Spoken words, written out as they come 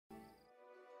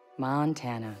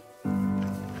Montana.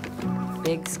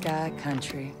 Big sky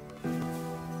country.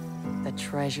 The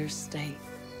treasure state.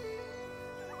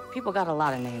 People got a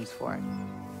lot of names for it.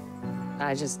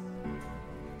 I just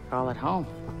call it home.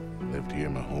 Lived here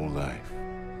my whole life.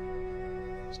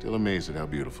 Still amazed at how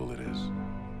beautiful it is.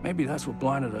 Maybe that's what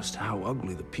blinded us to how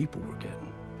ugly the people were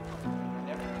getting.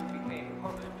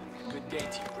 Good day to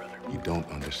you, brother. You don't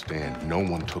understand. No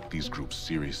one took these groups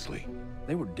seriously.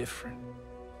 They were different.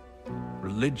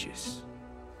 Religious.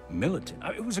 Militant.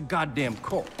 It was a goddamn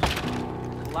cult.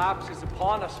 Collapse is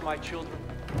upon us, my children.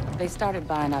 They started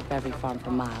buying up every farm for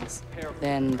miles.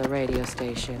 Then the radio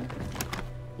station.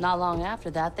 Not long after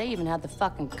that, they even had the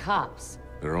fucking cops.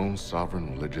 Their own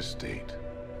sovereign religious state.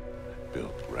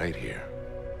 Built right here.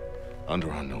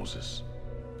 Under our noses.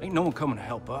 Ain't no one coming to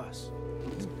help us.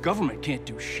 The government can't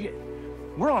do shit.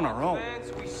 We're on our own.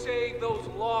 Commands we save those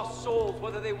lost souls,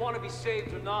 whether they want to be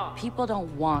saved or not. People don't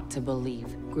want to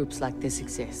believe groups like this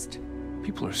exist.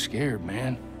 People are scared,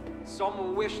 man. Some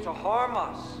will wish to harm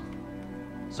us.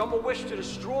 Some will wish to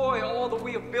destroy all that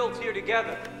we have built here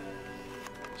together.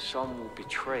 Some will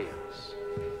betray us.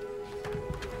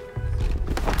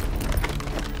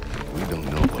 We don't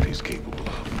know what he's capable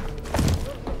of.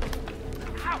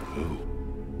 Who?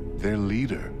 Their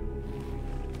leader.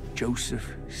 Joseph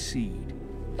Seed.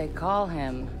 They call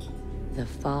him the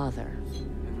Father.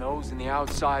 And those in the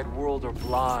outside world are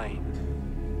blind.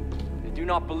 They do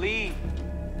not believe.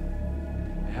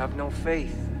 They have no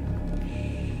faith.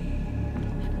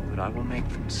 But I will make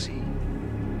them see.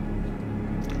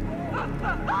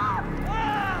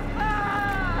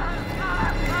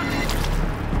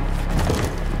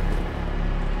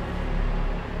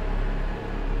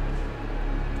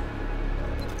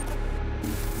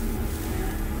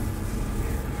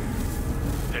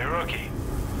 Hey, Rookie.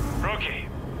 Rookie.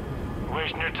 You're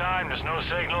wasting your time. There's no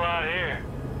signal out here.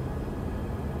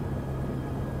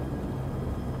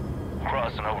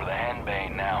 Crossing over the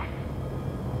Henbane now.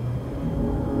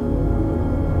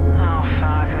 Oh,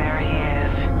 fuck, there he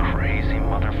is. Crazy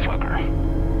motherfucker.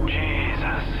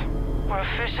 Jesus. We're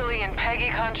officially in Peggy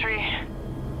country.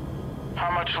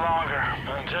 How much longer?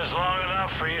 Just long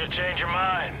enough for you to change your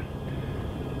mind.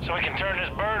 So we can turn this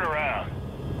bird around.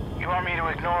 You want me to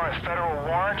ignore a federal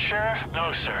warrant, Sheriff?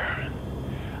 No, sir.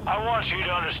 I want you to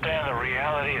understand the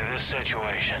reality of this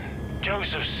situation.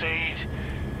 Joseph Seed,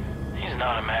 he's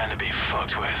not a man to be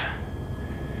fucked with.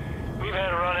 We've had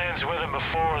run-ins with him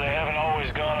before. They haven't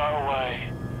always gone our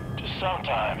way. Just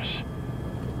sometimes.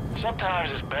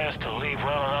 Sometimes it's best to leave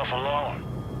well enough alone.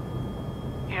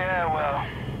 Yeah, well,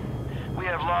 we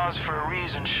have laws for a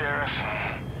reason, Sheriff.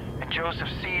 And Joseph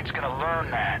Seed's gonna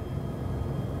learn that.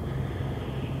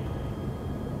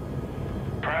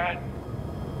 Pratt,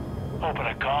 open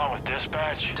a call with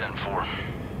dispatch. 10-4.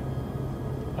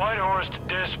 White Horse to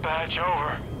dispatch,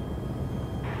 over.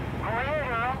 Go ahead,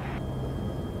 Earl.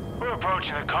 We're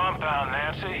approaching the compound,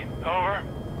 Nancy. Over.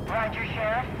 Roger,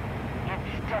 Sheriff. You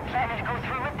still planning to go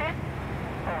through with this?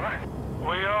 Over.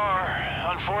 We are.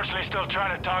 Unfortunately, still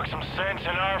trying to talk some sense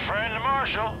in our friend, the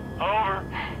Marshal. Over.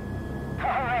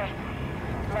 All right.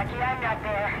 Lucky I'm not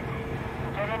there.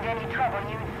 Get into any trouble,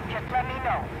 you just let me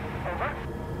know. Over.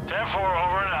 10-4,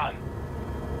 over and out.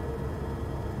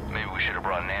 Maybe we should have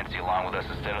brought Nancy along with us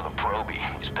instead of the Proby.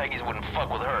 These Peggies wouldn't fuck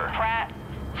with her. Pratt.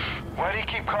 Why do you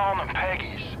keep calling them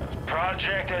Peggies?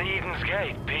 Project at Eden's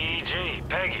Gate, PEG.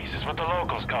 Peggies is what the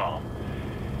locals call them.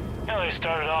 You know, they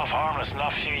started off harmless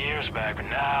enough a few years back, but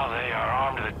now they are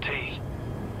armed to the teeth.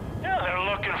 You know, they're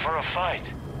looking for a fight.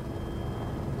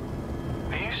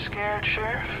 Are you scared,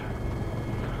 Sheriff?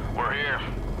 We're here.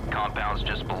 Compound's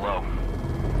just below.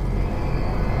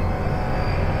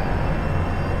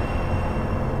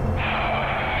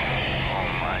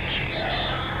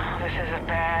 This is a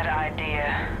bad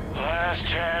idea. Last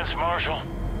chance, Marshal.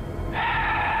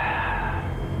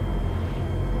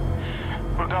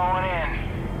 We're going in.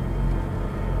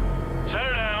 Set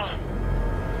her down.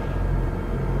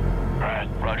 Right,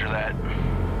 Roger that.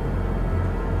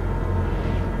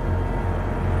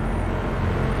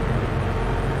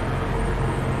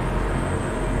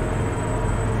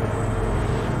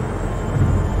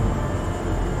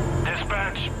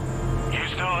 Dispatch, you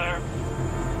still there?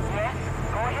 Yes?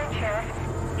 Go ahead, Sheriff.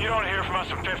 You don't hear from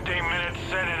us in 15 minutes.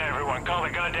 Send in everyone. Call the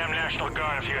goddamn National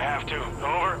Guard if you have to.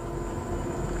 Over.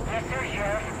 Yes, sir,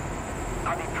 Sheriff.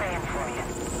 I'll be praying for you.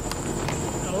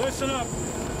 Now listen up.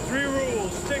 3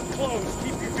 rules. Stick close.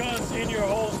 Keep your guns in your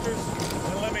holsters.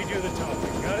 And let me do the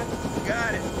talking. Got it?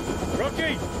 Got it.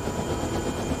 Rookie!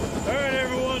 All right,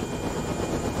 everyone.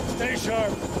 Stay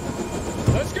sharp.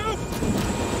 Let's go!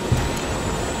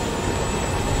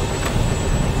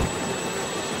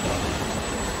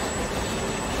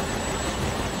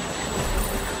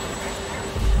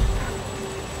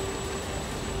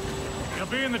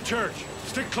 Stay in the church.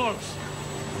 Stick close.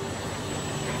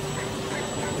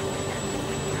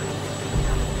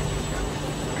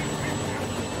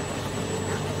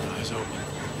 Eyes open.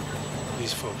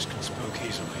 These folks can spook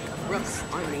easily. Russ,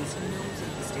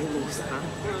 stay loose, huh?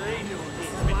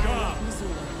 Be calm.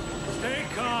 Stay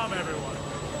calm, everyone.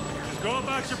 Just go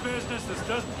about your business. This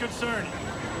doesn't concern you.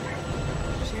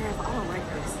 Sheriff, I don't like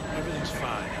this. Everything's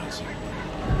fine, Hudson.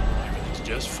 Everything's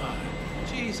just fine.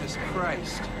 Jesus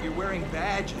Christ. You're wearing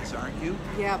badges, aren't you?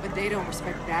 Yeah, but they don't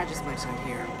respect badges much out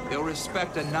here. They'll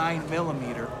respect a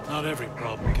 9mm. Not every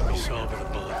problem can be solved with a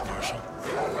bullet, Marshal.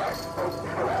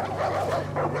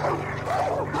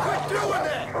 Quit doing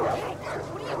that! Hey,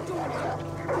 what are you doing?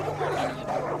 We don't want any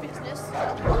of your business.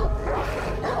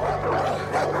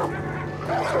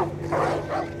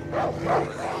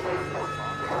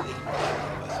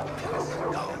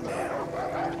 Calm down.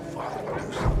 Father will do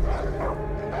something.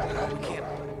 We can't.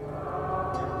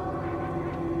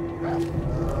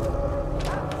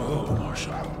 Whoa,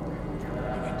 Marshal.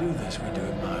 When we do this, we do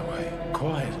it my way.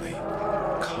 Quietly.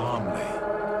 Calmly.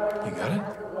 You got it?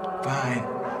 Fine.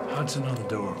 Hudson on the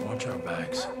door. Watch our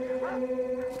backs.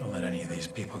 Don't let any of these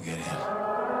people get in.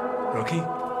 Rookie,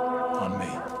 on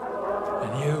me.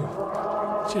 And you,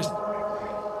 just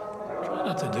try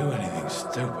not to do anything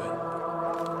stupid.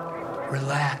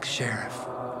 Relax, Sheriff.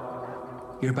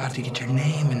 You're about to get your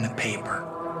name in the paper.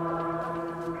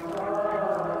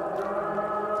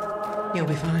 You'll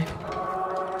be fine.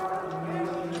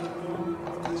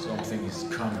 Something is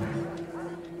coming.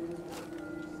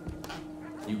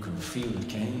 You can feel it,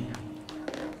 can you?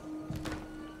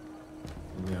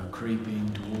 We are creeping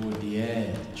toward the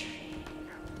edge.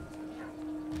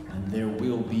 And there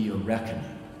will be a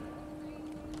reckoning.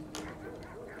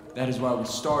 That is why we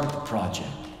started the project.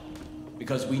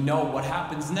 Because we know what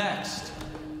happens next.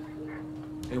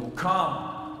 They will come.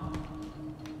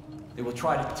 They will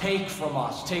try to take from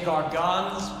us. Take our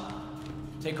guns.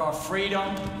 Take our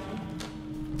freedom.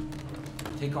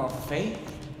 Take our faith.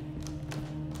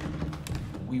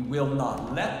 We will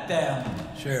not let them.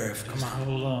 Sheriff, come on.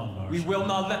 Hold on, Marshal. We will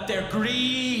not let their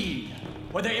greed,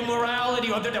 or their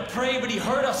immorality, or their depravity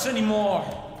hurt us anymore.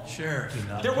 Sheriff.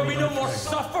 There will be no more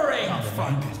suffering.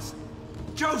 Fuck it.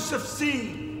 Joseph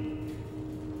C.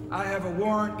 I have a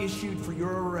warrant issued for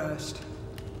your arrest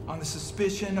on the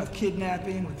suspicion of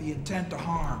kidnapping with the intent to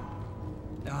harm.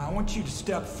 Now, I want you to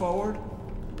step forward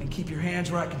and keep your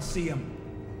hands where I can see them.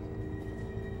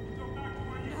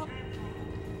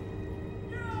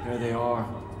 There they are.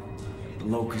 The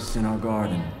locusts in our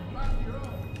garden.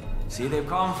 See, they've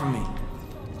come for me.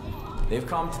 They've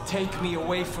come to take me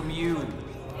away from you.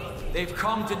 They've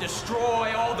come to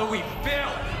destroy all that we've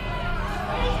built.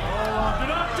 Do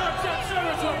not touch that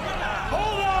cemetery!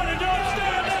 Hold on and don't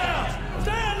stand down!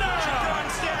 Stand down!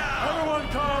 Everyone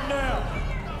calm down!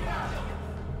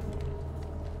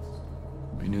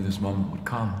 We knew this moment would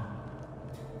come.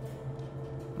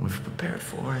 We've prepared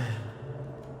for it.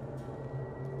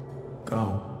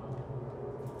 Go.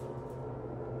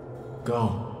 Go.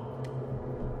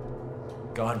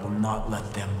 God will not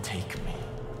let them take me.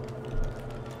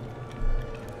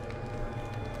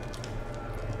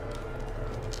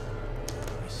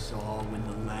 I saw when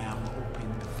the Lamb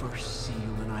opened the first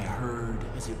seal, and I heard,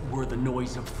 as it were the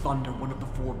noise of thunder, one of the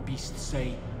four beasts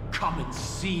say, "Come and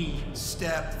see."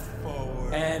 Step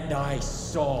forward. And I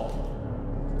saw.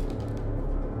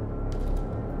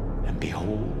 And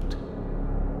behold,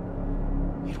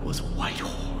 it was a white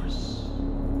horse.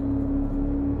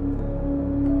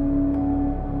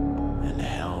 And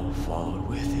hell followed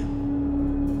with him.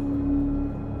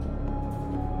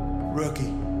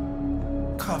 Rookie,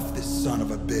 cuff this son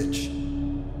of a bitch.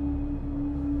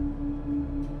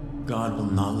 God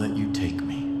will not let you take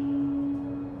me.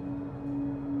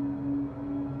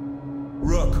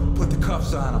 Rook, put the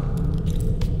cuffs on him.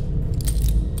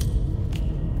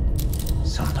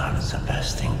 Sometimes the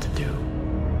best thing to do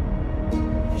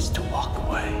is to walk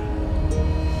away.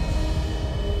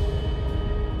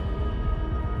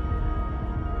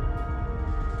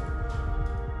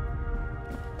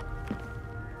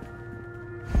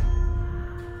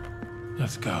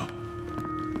 Let's go.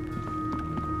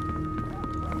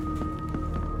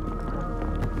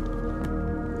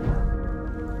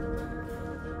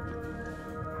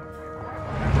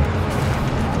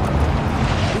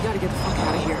 We gotta get the fuck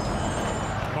out of here.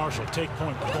 Marshal, take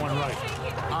point. We're going right.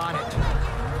 On it.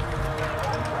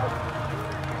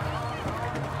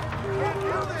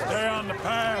 Stay on the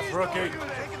path, rookie.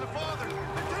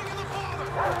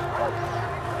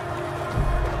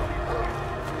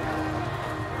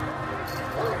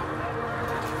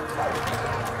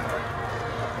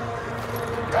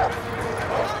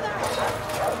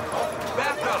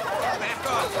 Back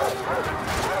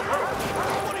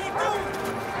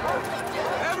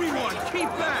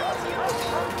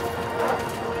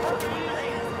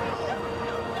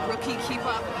rookie keep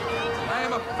up? I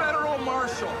am a federal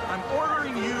marshal. I'm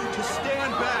ordering you to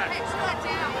stand back. Hey, shut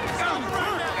down.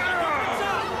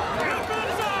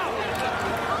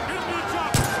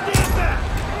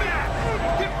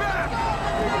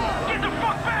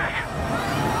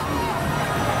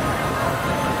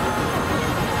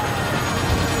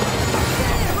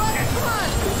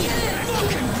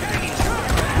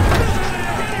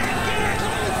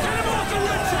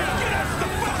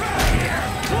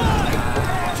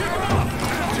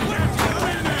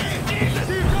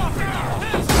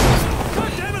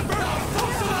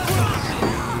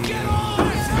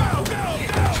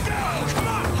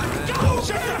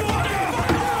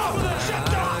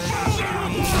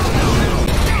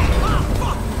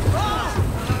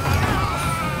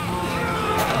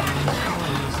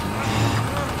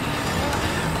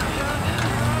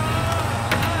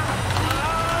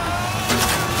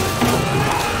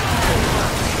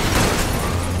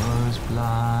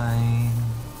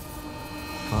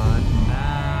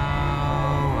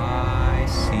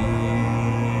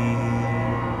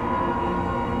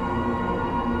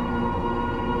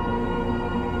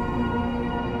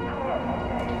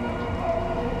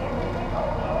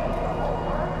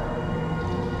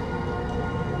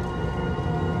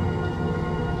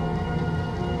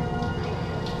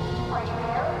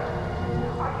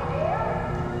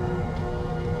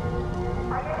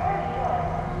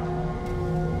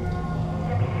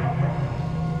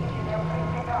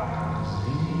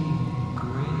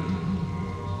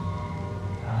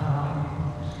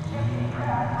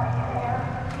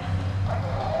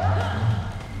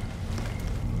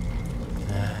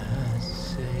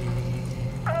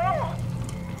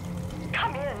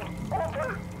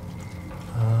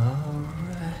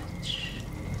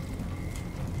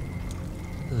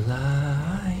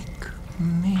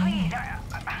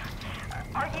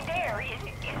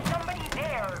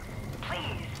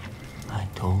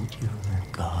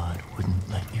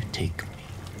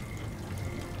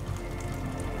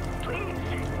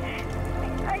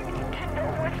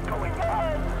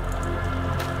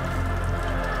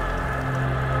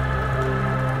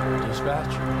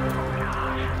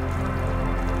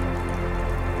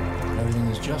 Everything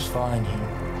is just fine here.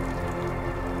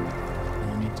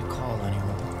 No need to call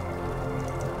anyone.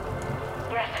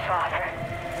 Yes, Father.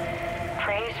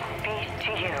 Praise be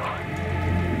to you.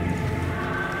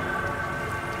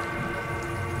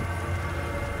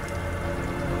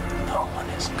 No one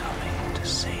is coming to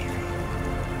save you.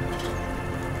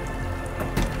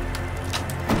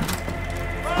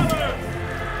 Father!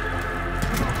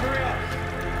 Hurry up!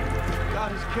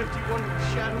 God has kept you under the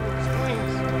shadow of his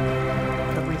wings.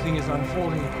 Everything is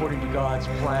unfolding according to God's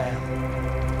plan.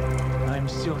 I'm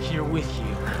still here with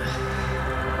you.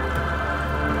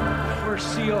 The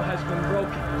first seal has been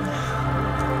broken.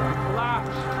 The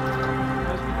collapse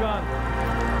has begun.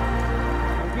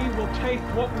 And we will take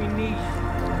what we need.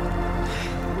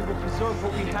 We will preserve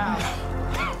what we have.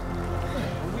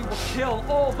 And we will kill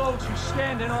all those who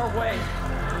stand in our way.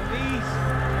 And these,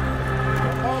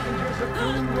 the harbingers of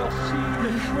doom, will see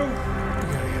the truth.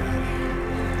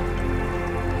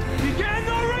 Begin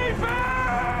the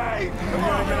reaping! Come on,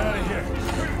 get out of here.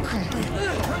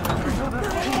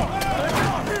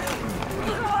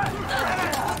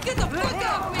 Get the fuck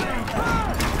off me!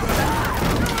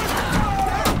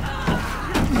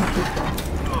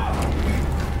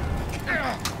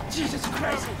 Jesus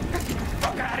Christ! Get the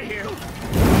fuck out of here!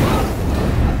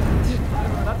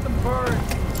 Let them burn.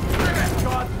 That's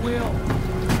God's will.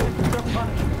 It's their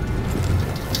punishment.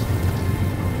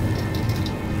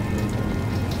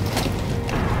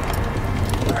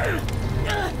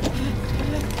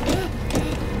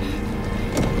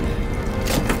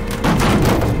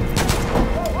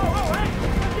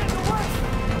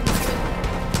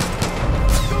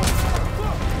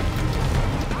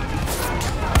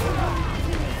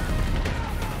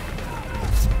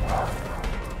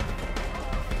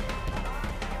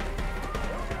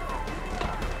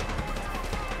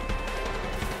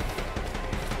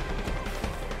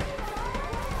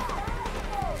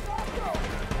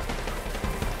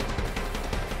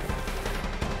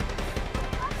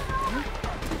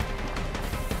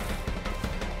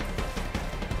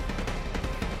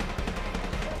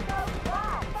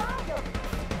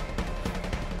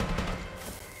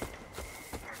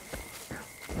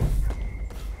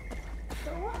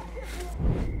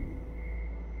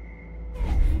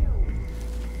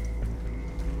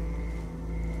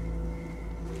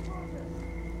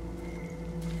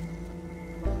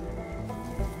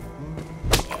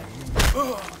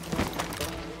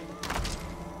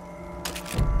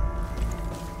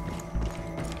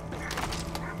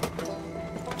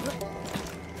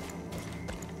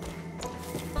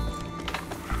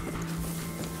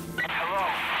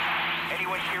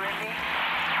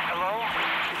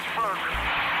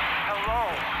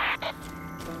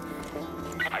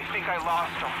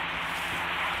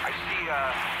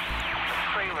 a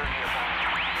trailer nearby,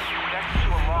 next to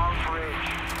a long bridge.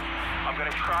 I'm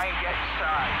gonna try and get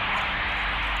inside.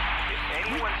 If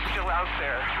anyone's still out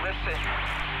there, listen.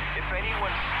 If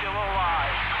anyone's still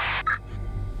alive.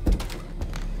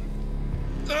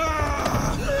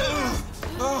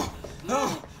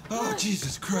 Oh,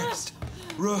 Jesus Christ.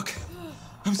 Rook,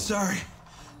 I'm sorry.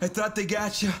 I thought they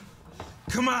got you.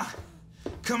 Come on.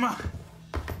 Come on.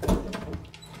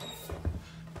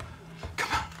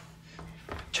 Come on.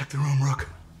 Check the room, Rook.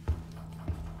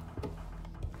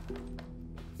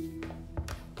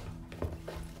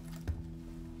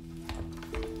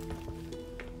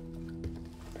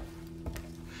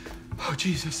 Oh,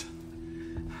 Jesus.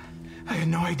 I had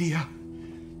no idea.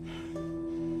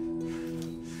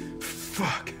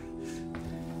 Fuck.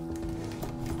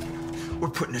 We're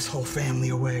putting this whole family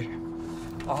away.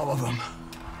 All of them.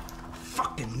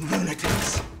 Fucking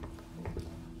lunatics.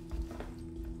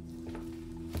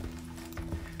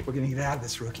 We're gonna get out of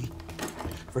this, rookie.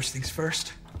 First things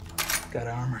first,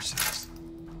 gotta arm ourselves.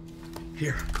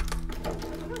 Here.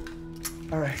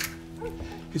 All right,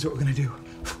 here's what we're gonna do.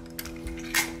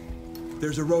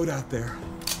 There's a road out there.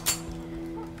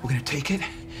 We're gonna take it,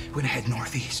 we're gonna head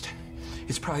northeast.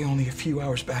 It's probably only a few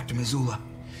hours back to Missoula.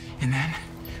 And then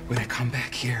we're gonna come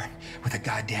back here with a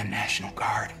goddamn National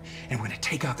Guard, and we're gonna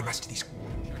take out the rest of these.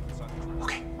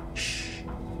 Okay, shh.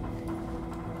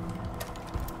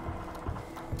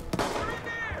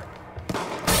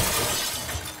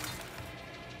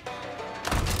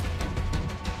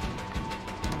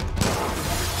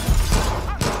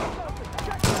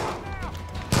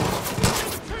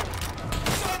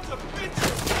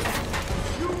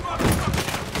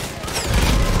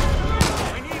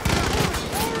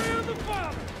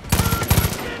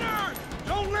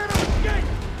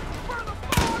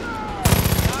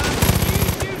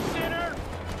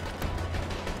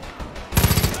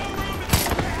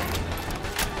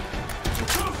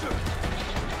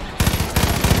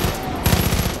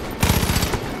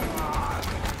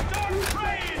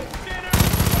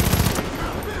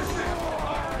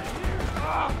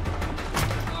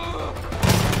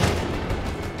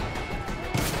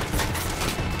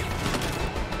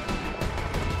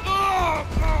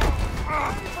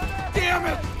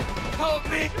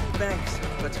 Thanks.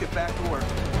 Let's get back to work.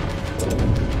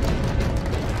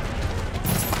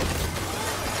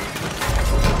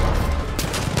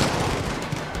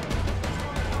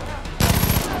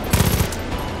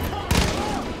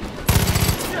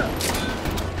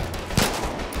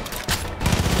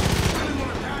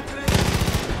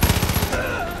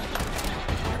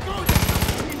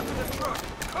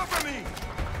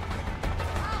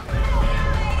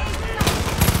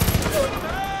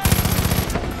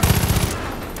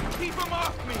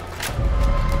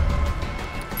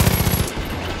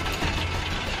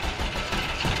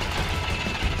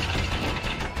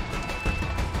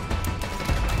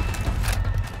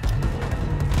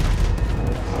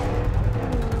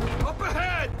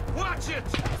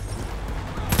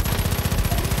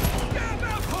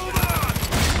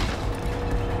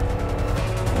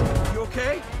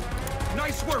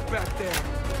 Nice work back there.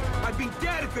 I'd be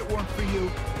dead if it weren't for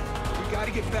you. We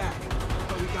gotta get back,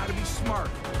 but we gotta be smart.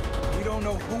 We don't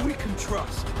know who we can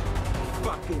trust.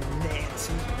 Fucking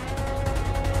Nancy.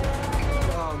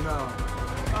 Oh no.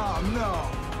 Oh no.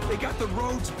 They got the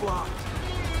roads blocked.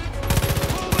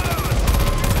 Hold on!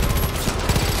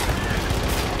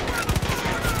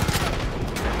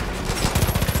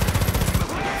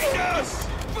 Behind us!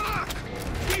 Fuck!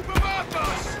 Keep them off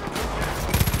us!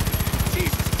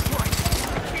 Jesus Christ!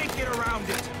 I can't get around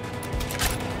it.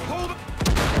 Hold on!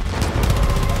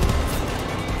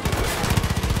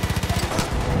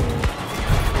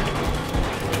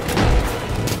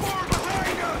 More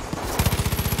behind us!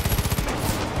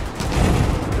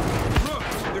 Look,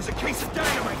 there's a case of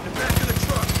dynamite in the back of the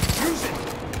truck. Use it!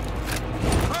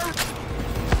 Hurry!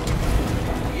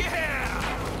 Yeah!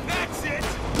 That's it!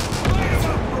 Light 'em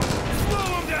up, bro! Blow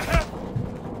 'em to hell!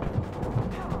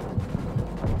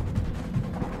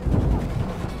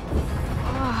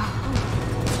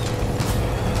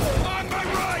 On my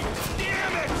right!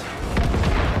 Damn it!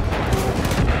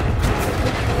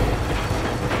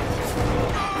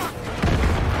 Fuck!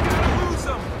 Gotta lose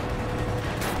 'em!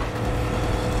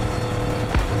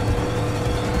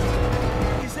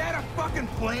 Is that a fucking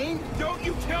plane? Don't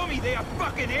you tell me they have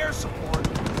fucking air support!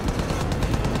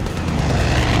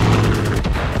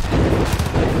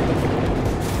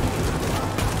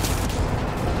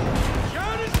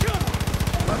 Shot is coming!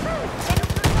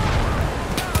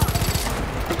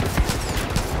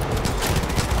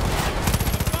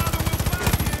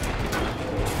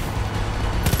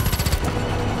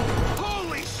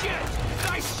 Holy shit!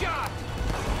 Nice shot!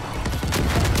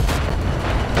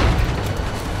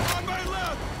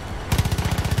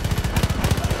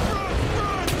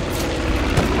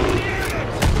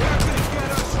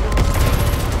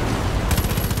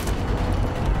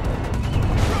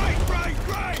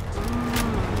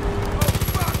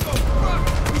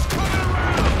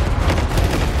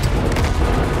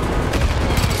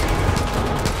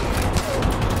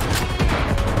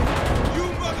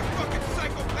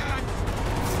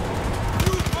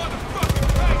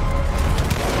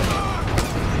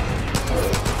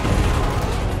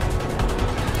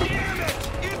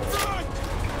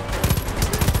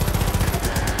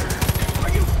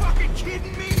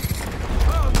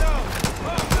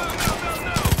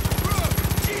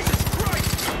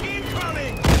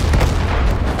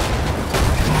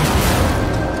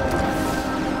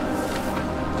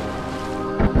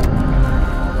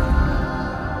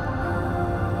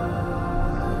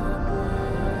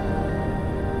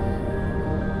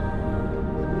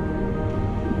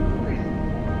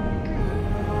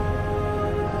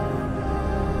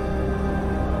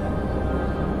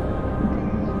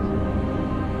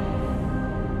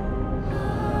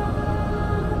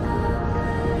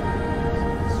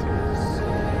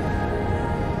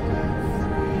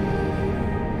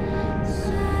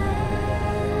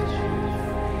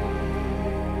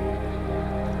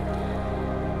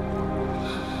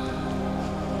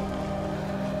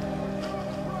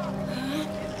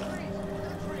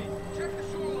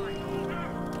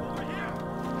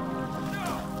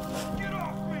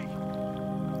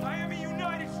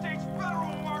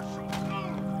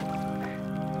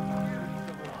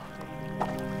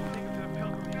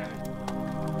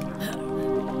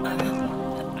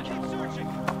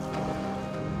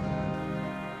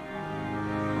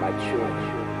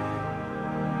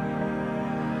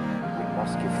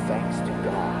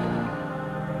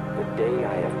 day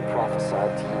I have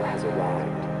prophesied to you has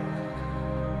arrived.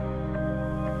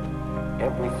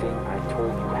 Everything I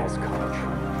told you has come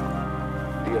true.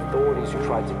 The authorities who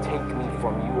tried to take me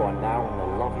from you are now in the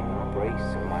loving embrace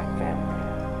of my family.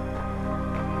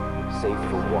 Save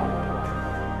for one.